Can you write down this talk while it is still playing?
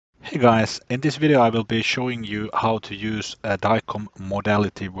Hey guys, in this video I will be showing you how to use a DICOM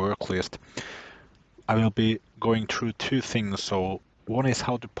Modality Worklist. I will be going through two things. So one is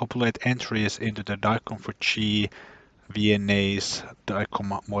how to populate entries into the DICOM4CHEE VNA's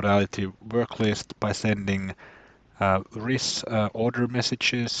DICOM Modality Worklist by sending RIS order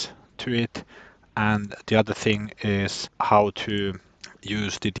messages to it. And the other thing is how to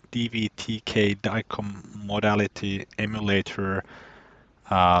use the DVTK DICOM Modality Emulator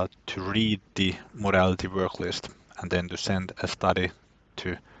to read the modality worklist and then to send a study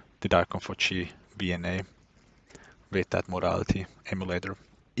to the DICOM4CHEE VNA with that modality emulator.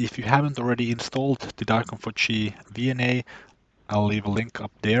 If you haven't already installed the DICOM4CHEE VNA, I'll leave a link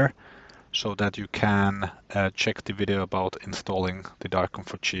up there so that you can check the video about installing the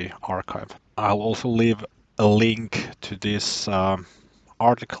DICOM4CHEE archive. I'll also leave a link to this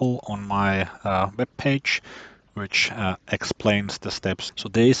article on my webpage which explains the steps. So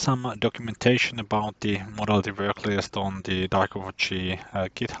there is some documentation about the modality worklist on the DICOM4CHEE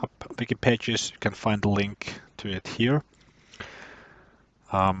GitHub wiki pages. You can find the link to it here.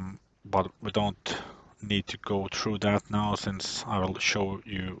 But we don't need to go through that now since I will show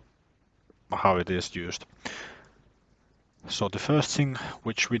you how it is used. So the first thing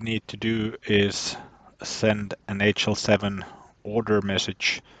which we need to do is send an HL7 order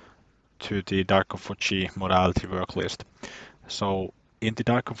message to the DICOM4CHEE modality worklist. So in the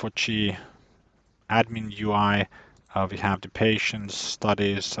DICOM4CHEE admin UI, we have the patients,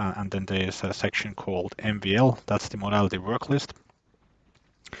 studies, and then there's a section called MVL. That's the modality worklist.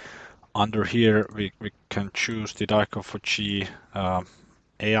 Under here, we can choose the DICOM4CHEE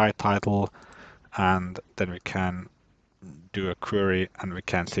AI title, and then we can do a query, and we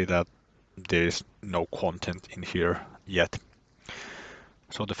can see that there is no content in here yet.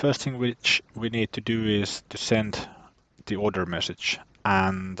 So the first thing which we need to do is to send the order message,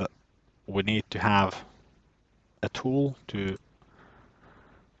 and we need to have a tool to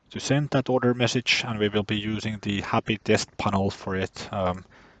send that order message, and we will be using the hapitestpanel for it.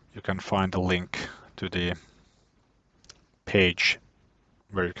 You can find a link to the page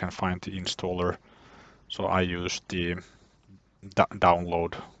where you can find the installer. So I used the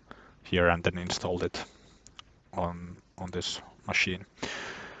download here and then installed it on this machine.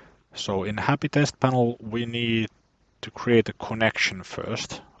 So in hapitestpanel we need to create a connection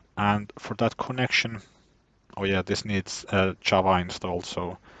first, and for that connection, oh yeah, this needs Java installed,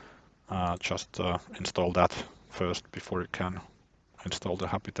 so just install that first before you can install the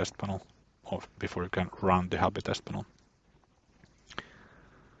hapitestpanel, or before you can run the hapitestpanel.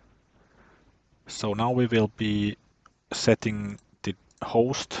 So now we will be setting the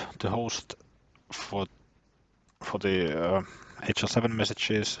host for the HL7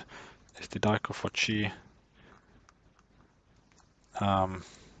 messages is the DICOM4CHEE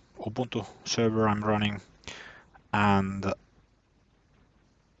Ubuntu server I'm running, and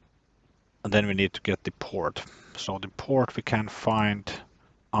then we need to get the port. So the port we can find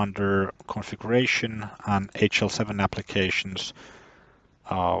under configuration and HL7 applications.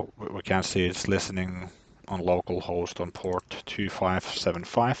 We can see it's listening on localhost on port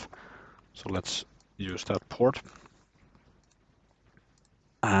 2575. So let's use that port.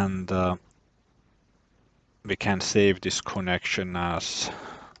 And we can save this connection as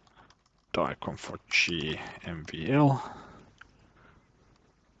DICOM4CHEE MVL.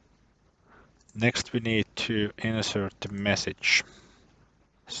 Next, we need to insert the message.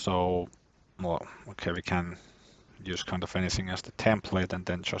 So, well, okay, we can use kind of anything as the template and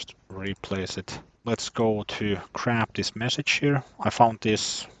then just replace it. Let's go to grab this message here. I found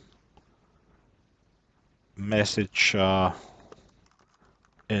this message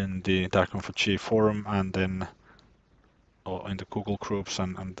in the DICOM4CHEE forum and then in the Google groups,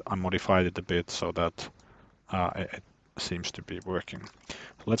 and I modified it a bit so that it seems to be working.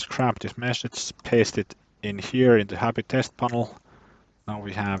 So let's grab this message, paste it in here in the hapitestpanel. Now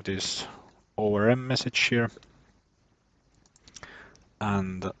we have this ORM message here,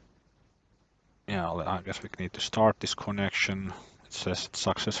 and yeah, I guess we need to start this connection. It says it's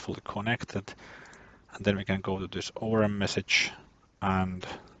successfully connected, and then we can go to this ORM message and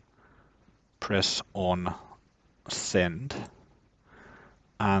press on send,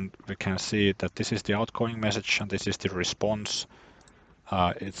 and we can see that this is the outgoing message and this is the response.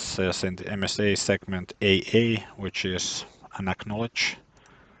 It says in the MSA segment AA, which is an acknowledge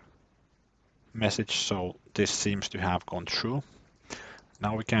message, so this seems to have gone through.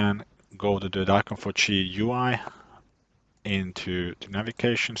 Now we can go to the DICOM4CHEE UI into the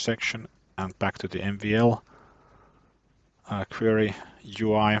navigation section and back to the MVL query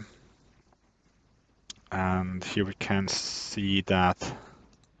UI, and here we can see that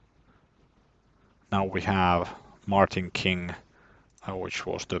Now we have Martin King, which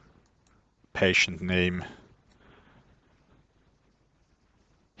was the patient name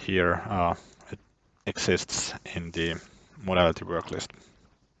here. It exists in the modality worklist.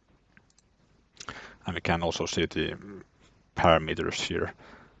 And we can also see the parameters here.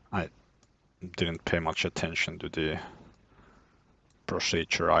 I didn't pay much attention to the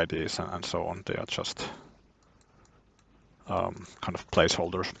procedure IDs and so on. They are just kind of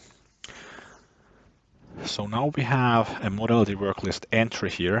placeholders. So now we have a modality worklist entry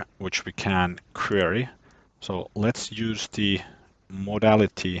here, which we can query. So let's use the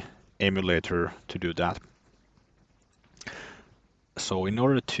modality emulator to do that. So in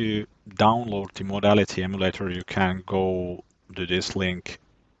order to download the modality emulator, you can go to this link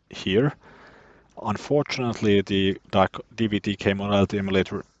here. Unfortunately, the DVTK Modality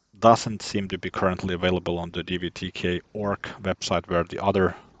Emulator doesn't seem to be currently available on the DVTK org website where the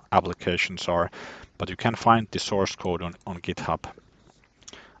other applications are, but you can find the source code on GitHub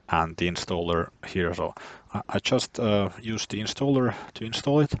and the installer here. So I just use the installer to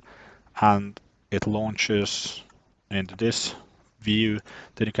install it, and it launches into this view.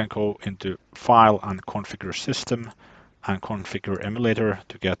 Then you can go into File and Configure System and Configure Emulator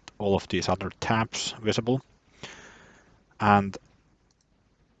to get all of these other tabs visible. And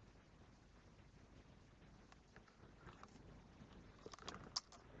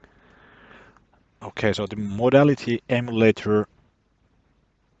okay, so the modality emulator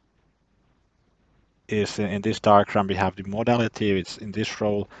is in this diagram. We have the modality, it's in this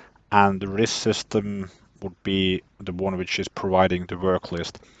role, and the RIS system would be the one which is providing the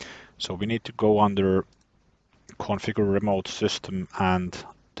worklist. So we need to go under configure remote system, and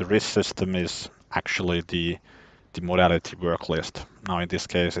the RIS system is actually the modality worklist. Now in this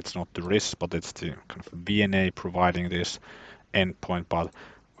case it's not the RIS, but it's the kind of VNA providing this endpoint, but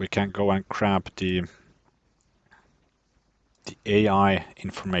we can go and grab the AI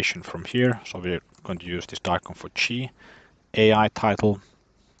information from here. So we're going to use this DICOM4CHEE AI title,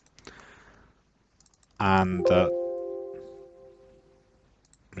 and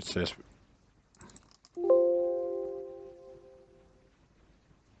it says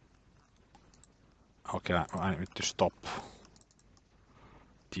okay, I need to stop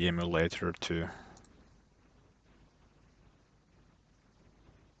the emulator to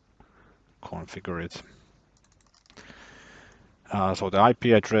configure it. So the IP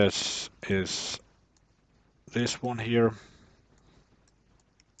address is this one here,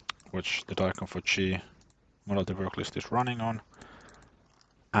 which the DICOM4CHEE Modality Worklist is running on.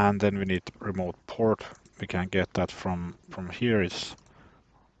 And then we need remote port. We can get that from here. It's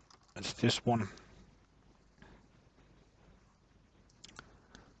this one.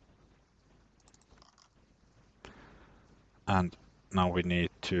 And now we need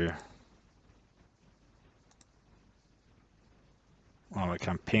to, well, we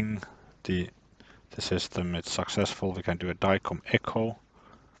can ping the system. It's successful. We can do a DICOM Echo,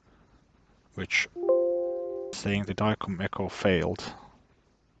 which is saying the DICOM Echo failed.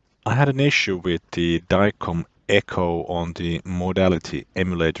 I had an issue with the DICOM Echo on the modality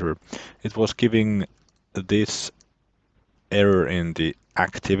emulator. It was giving this error in the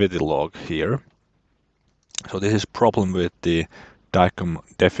activity log here. So this is problem with the DICOM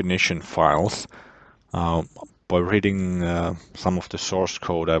definition files. By reading some of the source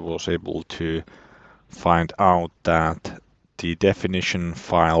code, I was able to find out that the definition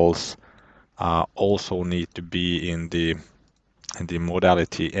files also need to be in the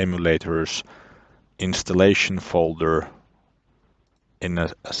modality emulators installation folder in a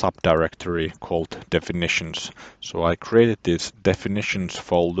subdirectory called definitions. So I created this definitions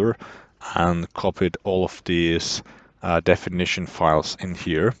folder and copied all of these definition files in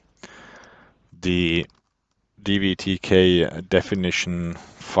here. The DVTK definition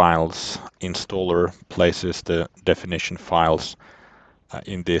files installer places the definition files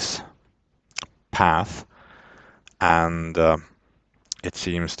in this path, and it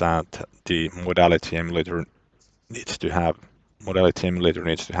seems that the modality emulator needs to have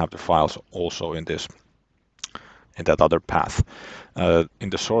the files also in that other path. In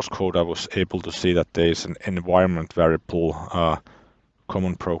the source code, I was able to see that there is an environment variable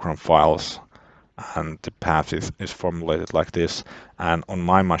common program files, and the path is formulated like this. And on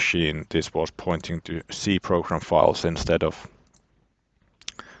my machine, this was pointing to C program files instead of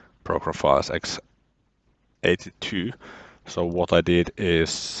program files x82. So what I did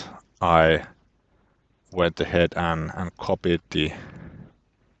is I went ahead and copied the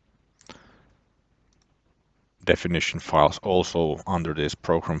definition files also under this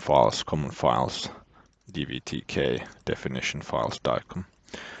program files, common files, DVTK definition files DICOM.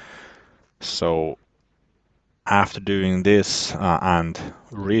 So after doing this and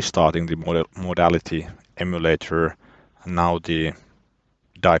restarting the modality emulator, now the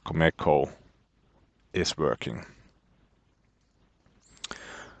DICOM Echo is working.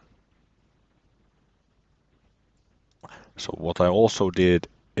 So what I also did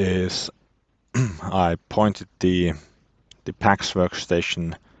is I pointed the PAX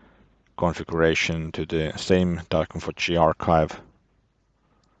workstation configuration to the same DICOM4CHEE archive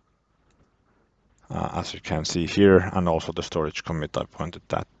as you can see here, and also the storage commit, I pointed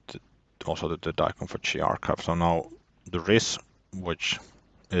that also to the DICOM4CHEE archive. So now the RIS, which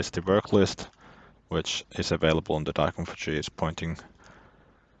is the worklist, which is available on the DICOM4CHEE, is pointing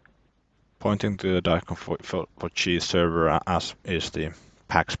to the DICOM4CHEE server, as is the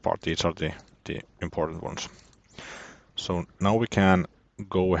PAX part. These are the important ones. So now we can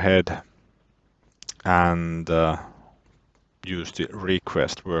go ahead and use the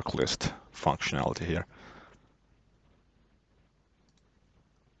request worklist functionality here.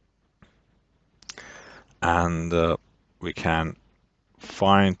 And we can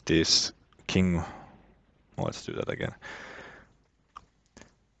find this King. Let's do that again.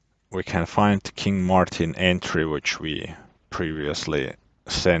 We can find King Martin entry, which we previously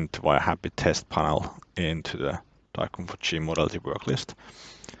sent via hapitestpanel into the DICOM4CHEE Modality Worklist.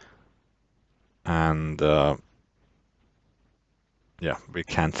 And yeah, we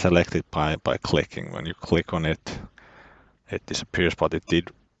can select it by clicking. When you click on it, it disappears, but it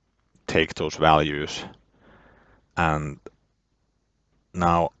did take those values. And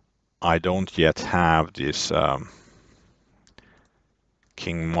now I don't yet have this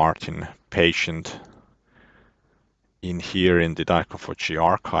King Martin patient in here in the DICOM4CHEE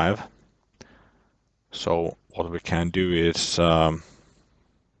archive. So what we can do is I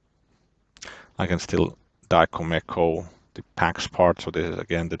can still DICOM Echo the PAX part. So this is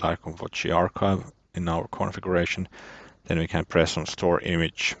again the DICOM4CHEE archive in our configuration. Then we can press on store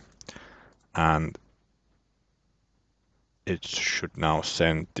image, and it should now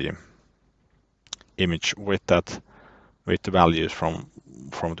send the image with the values from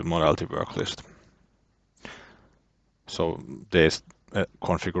the modality worklist. So there's a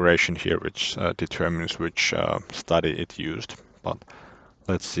configuration here which determines which study it used. But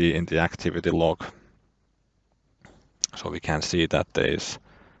let's see in the activity log. So we can see that there is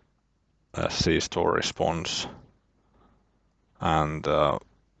a CStore response, and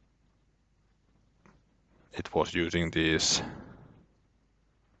it was using these.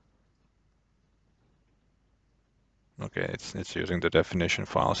 Okay, it's using the definition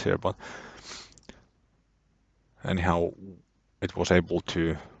files here, but anyhow, it was able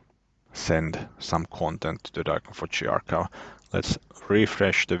to send some content to the DICOM4CHEE archive. Let's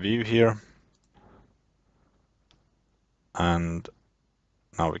refresh the view here, and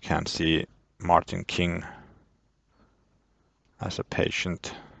now we can see Martin King as a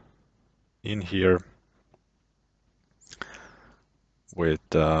patient in here with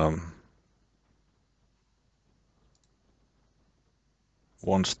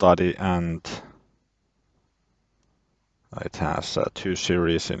one study, and it has 2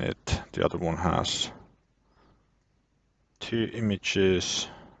 series in it. The other one has 2 images,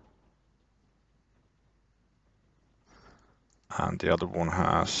 and the other one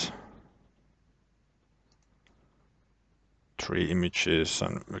has 3 images,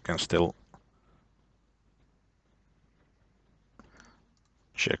 and we can still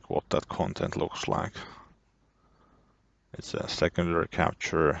check what that content looks like. It's a secondary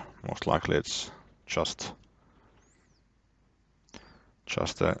capture. Most likely it's just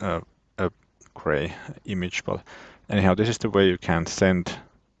a gray image, but anyhow, this is the way you can send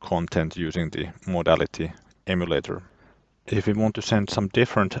content using the modality emulator. If we want to send some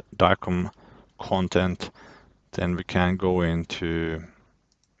different DICOM content, then we can go into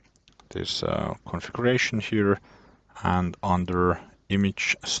this configuration here, and under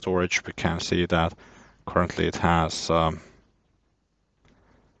image storage we can see that currently it has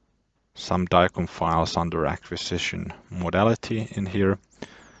some DICOM files under acquisition modality in here.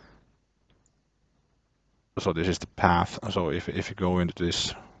 So this is the path. So if you go into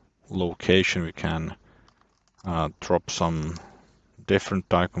this location, we can drop some different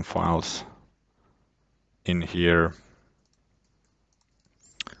DICOM files in here.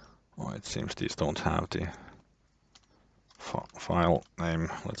 Oh, it seems these don't have the file name.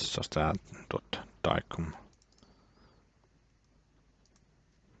 Let's just add .dicom.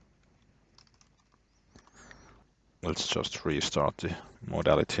 Let's just restart the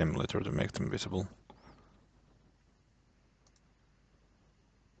modality emulator to make them visible.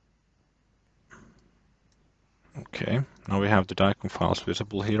 Okay, now we have the DICOM files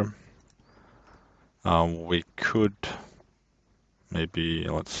visible here. We could maybe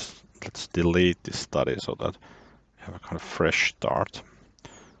let's delete this study so that we have a kind of fresh start.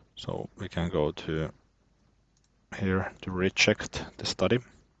 So we can go to here to reject the study.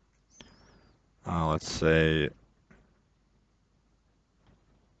 Let's say,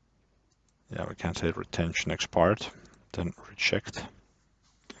 yeah, we can say retention expired, then reject.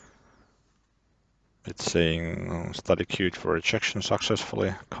 It's saying study queued for rejection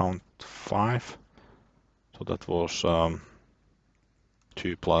successfully, count 5. So that was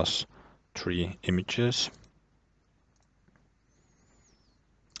 2 plus 3 images.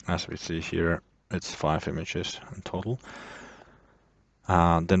 As we see here, it's 5 images in total.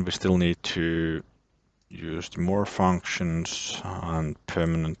 Then we still need to use the more functions and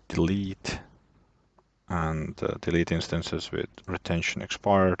permanent delete and delete instances with retention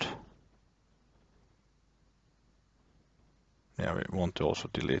expired. Yeah, we want to also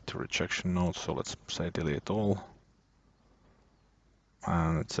delete the rejection node, so let's say delete all.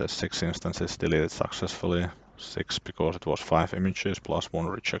 And it says 6 instances deleted successfully. 6 because it was 5 images plus 1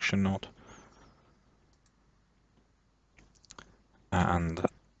 rejection node. And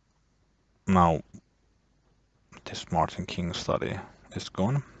now this Martin King study is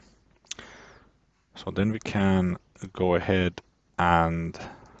gone. So then we can go ahead and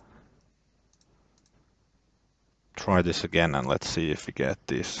try this again, and let's see if we get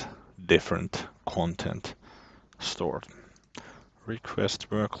this different content stored. Request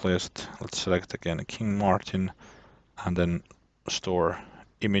worklist, let's select again King Martin, and then store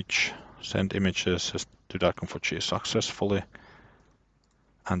image, send images to DICOM4CHEE successfully,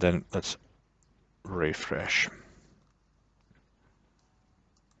 and then let's refresh.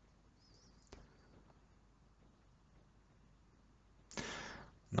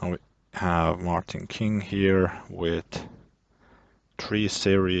 Now we have Martin King here with 3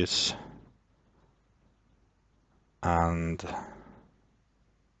 series, and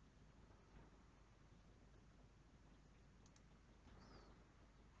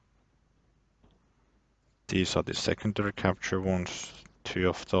these are the secondary capture ones, 2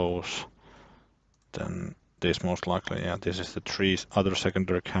 of those. Then this most likely, yeah, this is the 3 other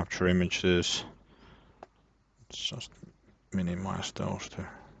secondary capture images. Let's just minimize those to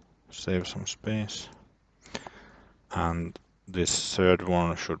save some space. And this third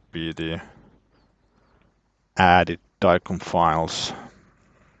one should be the added DICOM files.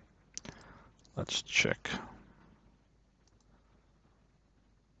 Let's check.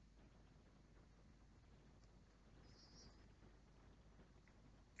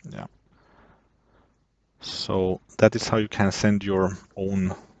 Yeah. So that is how you can send your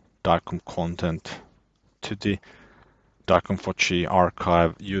own DICOM content to the DICOM4CHEE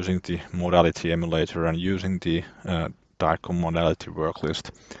archive using the modality emulator and using the DICOM modality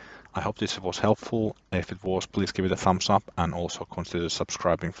worklist. I hope this was helpful. If it was, please give it a thumbs up and also consider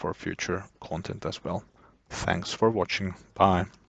subscribing for future content as well. Thanks for watching. Bye.